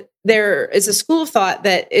 And there is a school of thought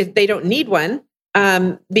that if they don't need one,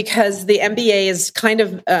 because the MBA is kind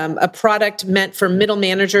of a product meant for middle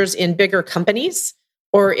managers in bigger companies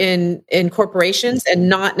or in corporations, and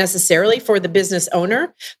not necessarily for the business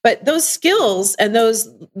owner. But those skills and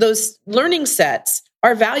those learning sets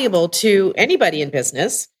are valuable to anybody in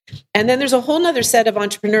business. And then there's a whole nother set of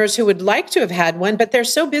entrepreneurs who would like to have had one, but they're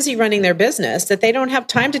so busy running their business that they don't have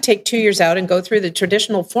time to take 2 years out and go through the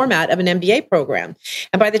traditional format of an MBA program.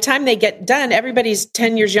 And by the time they get done, everybody's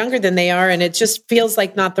 10 years younger than they are, and it just feels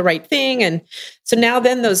like not the right thing. And so now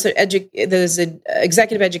then those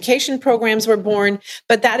executive education programs were born,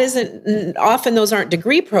 but often those aren't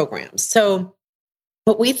degree programs. So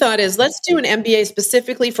what we thought is, let's do an MBA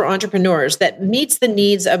specifically for entrepreneurs that meets the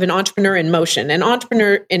needs of an entrepreneur in motion, an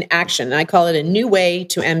entrepreneur in action. And I call it a new way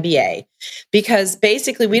to MBA, because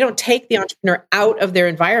basically we don't take the entrepreneur out of their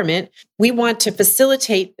environment. We want to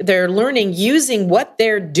facilitate their learning using what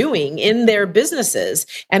they're doing in their businesses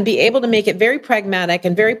and be able to make it very pragmatic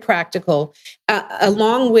and very practical,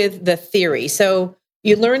 along with the theory. So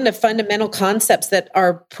you learn the fundamental concepts that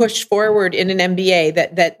are pushed forward in an MBA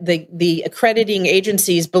that the accrediting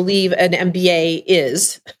agencies believe an MBA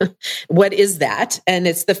is. What is that? And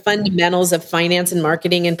it's the fundamentals of finance and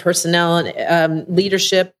marketing and personnel and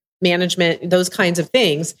leadership, management, those kinds of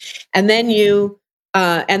things. And then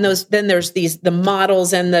then there's the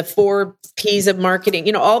models and the 4 P's of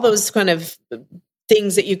marketing, all those kind of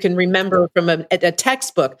things that you can remember from a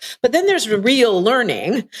textbook. But then there's real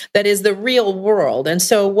learning that is the real world. And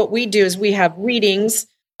so what we do is we have readings,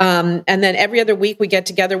 and then every other week we get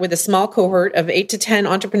together with a small cohort of 8 to 10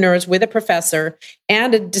 entrepreneurs with a professor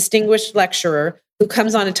and a distinguished lecturer who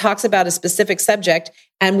comes on and talks about a specific subject.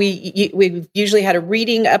 And we've usually had a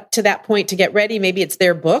reading up to that point to get ready. Maybe it's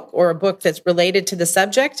their book or a book that's related to the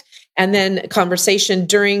subject. And then a conversation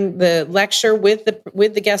during the lecture with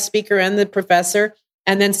the guest speaker and the professor.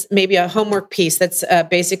 And then maybe a homework piece that's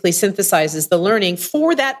basically synthesizes the learning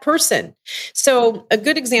for that person. So a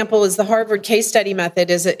good example is the Harvard case study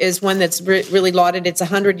method is one that's really lauded. It's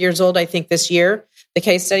 100 years old, I think, this year, the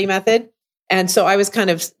case study method. And so I was kind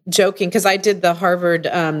of joking because I did the Harvard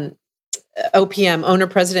OPM, Owner,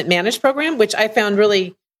 President, Manage program, which I found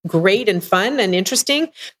really great and fun and interesting.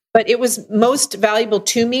 But it was most valuable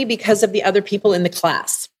to me because of the other people in the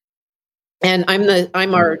class. And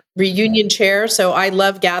I'm our reunion chair, so I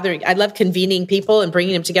love gathering. I love convening people and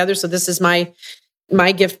bringing them together. So this is my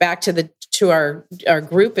gift back to our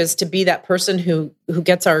group, is to be that person who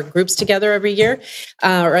gets our groups together every year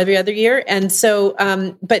or every other year. And so,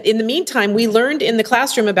 but in the meantime, we learned in the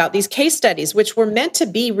classroom about these case studies, which were meant to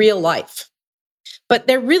be real life, but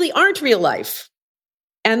they really aren't real life.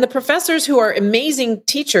 And the professors who are amazing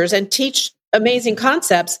teachers and teach amazing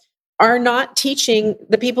concepts are not teaching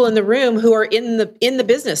the people in the room who are in the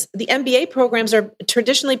business. The MBA programs are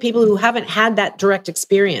traditionally people who haven't had that direct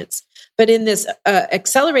experience. But in this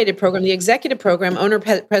accelerated program, the executive program, Owner,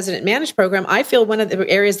 President, Manage program, I feel one of the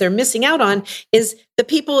areas they're missing out on is the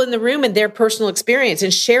people in the room and their personal experience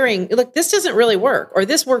and sharing, look, this doesn't really work, or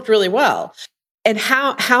this worked really well, and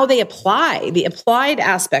how they apply the applied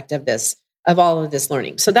aspect of this, of all of this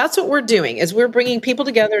learning. So that's what we're doing, is we're bringing people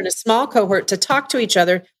together in a small cohort to talk to each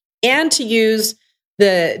other and to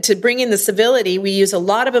bring in the civility. We use a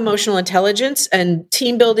lot of emotional intelligence and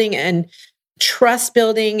team building and trust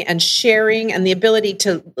building and sharing, and the ability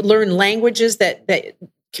to learn languages that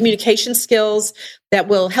communication skills that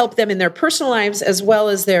will help them in their personal lives as well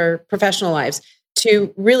as their professional lives,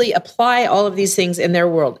 to really apply all of these things in their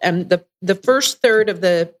world. And the first third of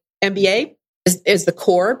the MBA is the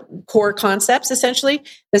core concepts, essentially.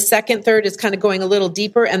 The second third is kind of going a little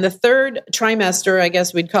deeper. And the third trimester, I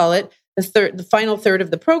guess we'd call it, the final third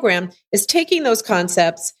of the program, is taking those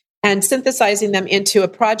concepts and synthesizing them into a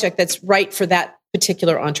project that's right for that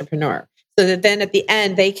particular entrepreneur. So that then at the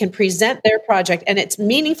end, they can present their project and it's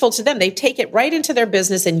meaningful to them. They take it right into their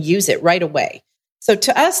business and use it right away. So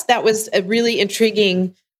to us, that was a really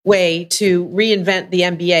intriguing way to reinvent the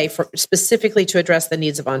MBA specifically to address the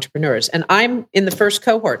needs of entrepreneurs. And I'm in the first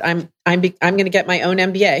cohort. I'm going to get my own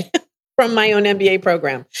MBA from my own MBA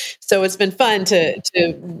program. So it's been fun to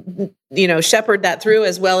shepherd that through,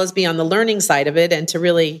 as well as be on the learning side of it and to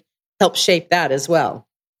really help shape that as well.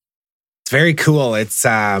 It's very cool. It's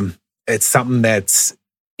something that's,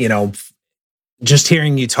 just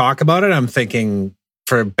hearing you talk about it, I'm thinking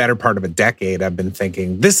for a better part of a decade, I've been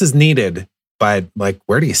thinking this is needed, but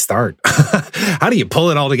where do you start? How do you pull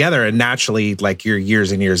it all together? And naturally, your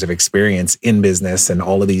years and years of experience in business and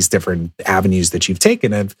all of these different avenues that you've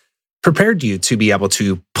taken have prepared you to be able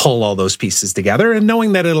to pull all those pieces together, and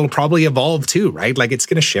knowing that it'll probably evolve too, right? It's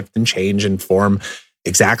going to shift and change and form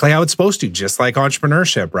exactly how it's supposed to, just like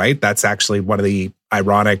entrepreneurship, right? That's actually one of the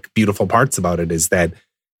ironic, beautiful parts about it, is that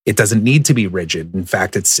it doesn't need to be rigid. In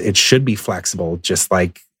fact, it should be flexible, just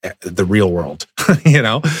like the real world, For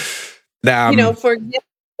example,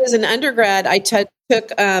 as an undergrad, I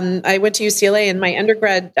went to UCLA, and my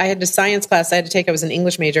undergrad, I had a science class I had to take. I was an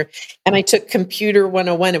English major, and I took Computer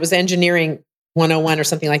 101. It was Engineering 101 or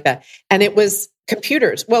something like that. And it was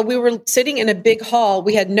computers. Well, we were sitting in a big hall.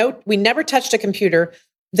 We never touched a computer.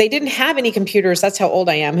 They didn't have any computers. That's how old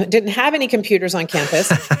I am. Didn't have any computers on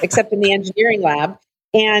campus except in the engineering lab.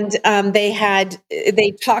 And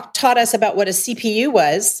they taught us about what a CPU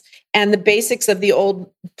was and the basics of the old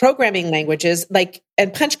programming languages,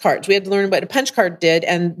 and punch cards. We had to learn what a punch card did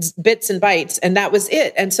and bits and bytes, and that was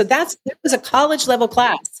it. And so that was a college level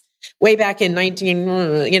class way back in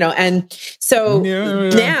and so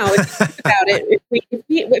now if you think about it,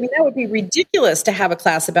 that would be ridiculous to have a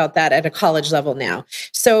class about that at a college level now.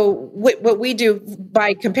 So what we do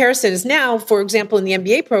by comparison is now, for example, in the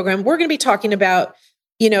MBA program, we're going to be talking about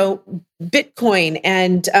Bitcoin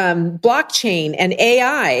and blockchain and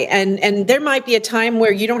AI. And there might be a time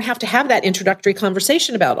where you don't have to have that introductory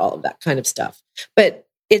conversation about all of that kind of stuff. But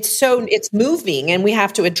it's moving, and we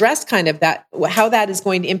have to address kind of that, how that is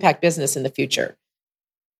going to impact business in the future.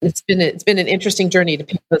 it's been an interesting journey to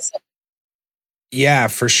pick this up. Yeah,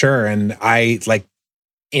 for sure. And I like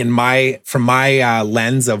from my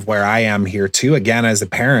lens of where I am here too, again, as a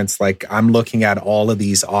parent, like I'm looking at all of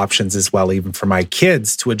these options as well, even for my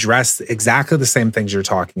kids to address exactly the same things you're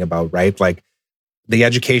talking about, right? Like the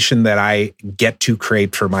education that I get to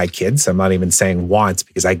create for my kids, I'm not even saying want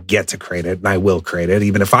because I get to create it and I will create it,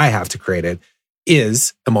 even if I have to create it,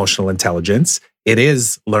 is emotional intelligence. It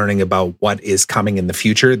is learning about what is coming in the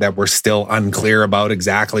future that we're still unclear about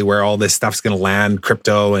exactly where all this stuff's going to land,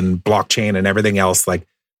 crypto and blockchain and everything else. Like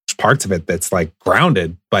there's parts of it that's like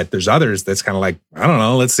grounded, but there's others that's kind of like, I don't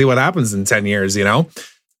know, let's see what happens in 10 years,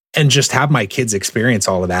 and just have my kids experience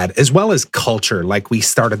all of that, as well as culture, like we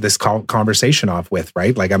started this conversation off with,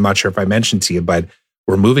 right? Like, I'm not sure if I mentioned to you, but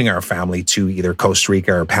we're moving our family to either Costa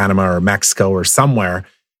Rica or Panama or Mexico or somewhere.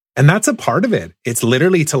 And that's a part of it. It's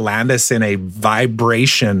literally to land us in a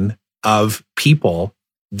vibration of people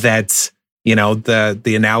that,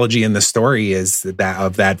 the analogy in the story is that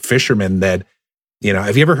of that fisherman that,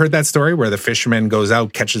 have you ever heard that story where the fisherman goes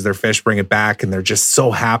out, catches their fish, bring it back, and they're just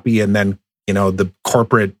so happy. And then, the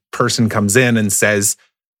corporate person comes in and says,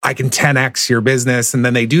 I can 10X your business. And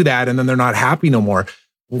then they do that. And then they're not happy no more.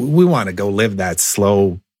 We want to go live that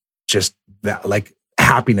slow, just that like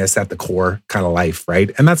happiness at the core kind of life.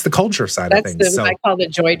 Right. And that's the culture side of things. I call the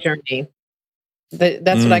joy journey.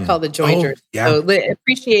 That's what I call the joy journey. Yeah. So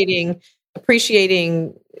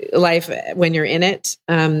appreciating life when you're in it.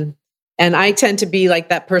 And I tend to be like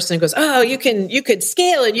that person who goes, oh, you could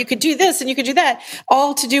scale and you could do this and you could do that.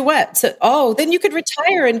 All to do what? So, then you could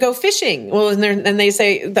retire and go fishing. Well, and they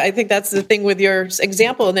say, I think that's the thing with your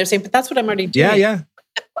example. And they're saying, but that's what I'm already doing. Yeah.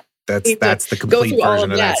 That's the complete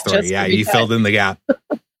version of that story. Yeah. You filled in the gap.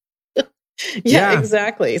 Yeah,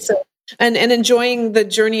 exactly. So, and enjoying the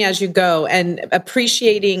journey as you go and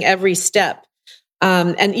appreciating every step.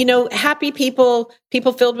 And, happy people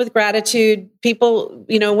filled with gratitude, people,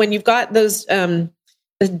 when you've got those, the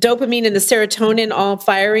dopamine and the serotonin all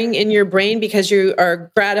firing in your brain because you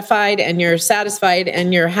are gratified and you're satisfied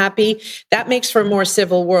and you're happy, that makes for a more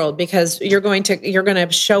civil world because you're going to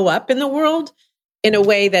show up in the world in a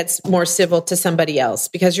way that's more civil to somebody else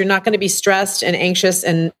because you're not going to be stressed and anxious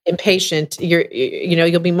and impatient.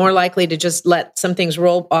 You'll be more likely to just let some things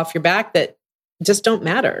roll off your back that just don't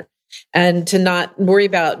matter. And to not worry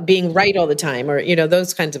about being right all the time or,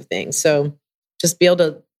 those kinds of things. So just be able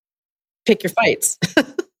to pick your fights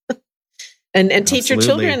and teach your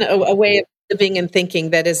children a way of living and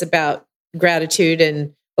thinking that is about gratitude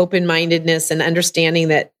and open-mindedness and understanding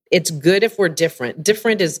that it's good if we're different.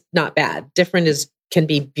 Different is not bad. Different can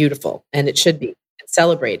be beautiful and it should be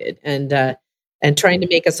celebrated. And trying to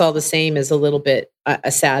make us all the same is a little bit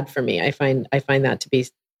sad for me. I find that to be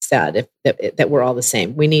sad that we're all the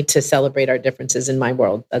same. We need to celebrate our differences in my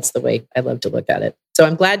world. That's the way I love to look at it. So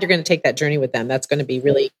I'm glad you're going to take that journey with them. That's going to be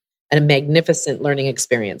really a magnificent learning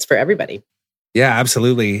experience for everybody. Yeah,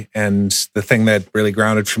 absolutely. And the thing that really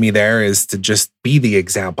grounded for me there is to just be the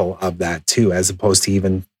example of that too, as opposed to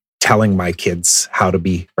even telling my kids how to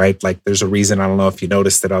be, right? Like there's a reason, I don't know if you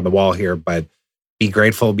noticed it on the wall here, but be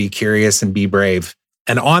grateful, be curious, and be brave.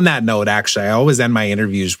 And on that note, actually, I always end my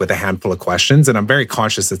interviews with a handful of questions. And I'm very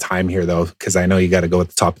conscious of time here, though, because I know you got to go at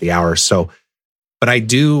the top of the hour. But I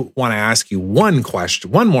do want to ask you one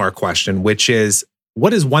more question, which is,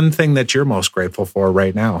 what is one thing that you're most grateful for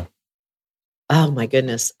right now? Oh, my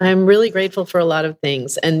goodness. I'm really grateful for a lot of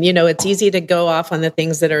things. And, it's easy to go off on the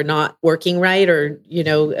things that are not working right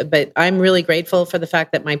but I'm really grateful for the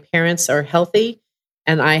fact that my parents are healthy.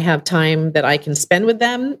 And I have time that I can spend with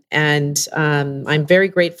them. And I'm very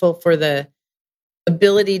grateful for the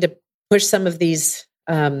ability to push some of these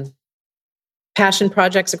passion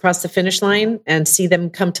projects across the finish line and see them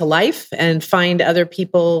come to life and find other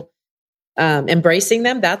people embracing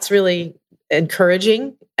them. That's really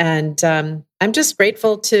encouraging. And I'm just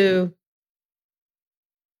grateful to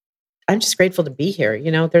be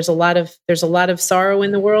here. There's a lot of sorrow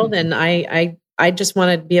in the world, and I just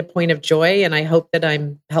want to be a point of joy, and I hope that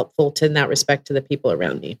I'm helpful in that respect to the people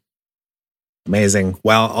around me. Amazing.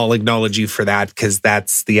 Well, I'll acknowledge you for that because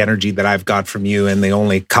that's the energy that I've got from you and the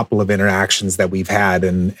only couple of interactions that we've had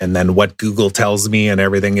and then what Google tells me and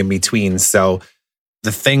everything in between. So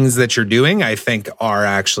the things that you're doing, I think, are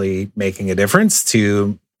actually making a difference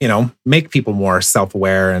to, make people more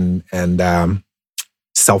self-aware and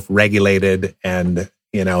self-regulated and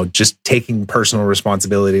just taking personal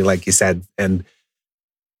responsibility, like you said. And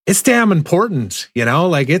it's damn important,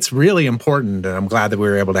 it's really important. And I'm glad that we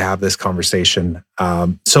were able to have this conversation.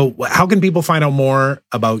 So how can people find out more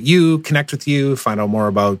about you, connect with you, find out more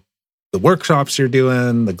about the workshops you're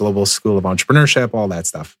doing, the Global School of Entrepreneurship, all that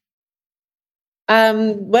stuff?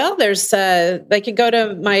 Well, there's, they can go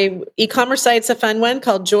to my e-commerce site's a fun one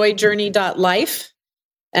called joyjourney.life.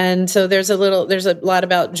 And so there's a lot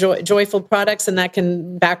about joyful products, and that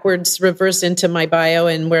can backwards reverse into my bio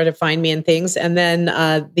and where to find me and things. And then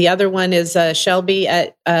the other one is Shelby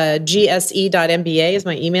at gse.mba is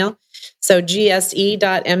my email. So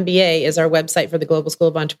gse.mba is our website for the Global School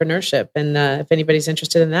of Entrepreneurship. And if anybody's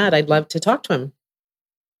interested in that, I'd love to talk to him.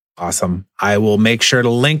 Awesome. I will make sure to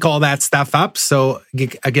link all that stuff up. So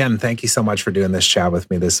again, thank you so much for doing this chat with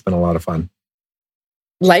me. This has been a lot of fun.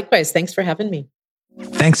 Likewise. Thanks for having me.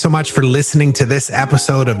 Thanks so much for listening to this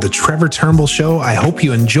episode of The Trevor Turnbull Show. I hope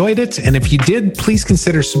you enjoyed it. And if you did, please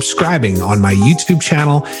consider subscribing on my YouTube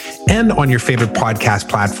channel and on your favorite podcast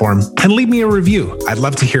platform, and leave me a review. I'd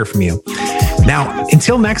love to hear from you. Now,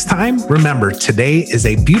 until next time, remember, today is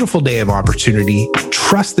a beautiful day of opportunity.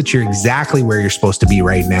 Trust that you're exactly where you're supposed to be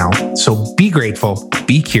right now. So be grateful,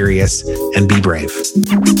 be curious, and be brave.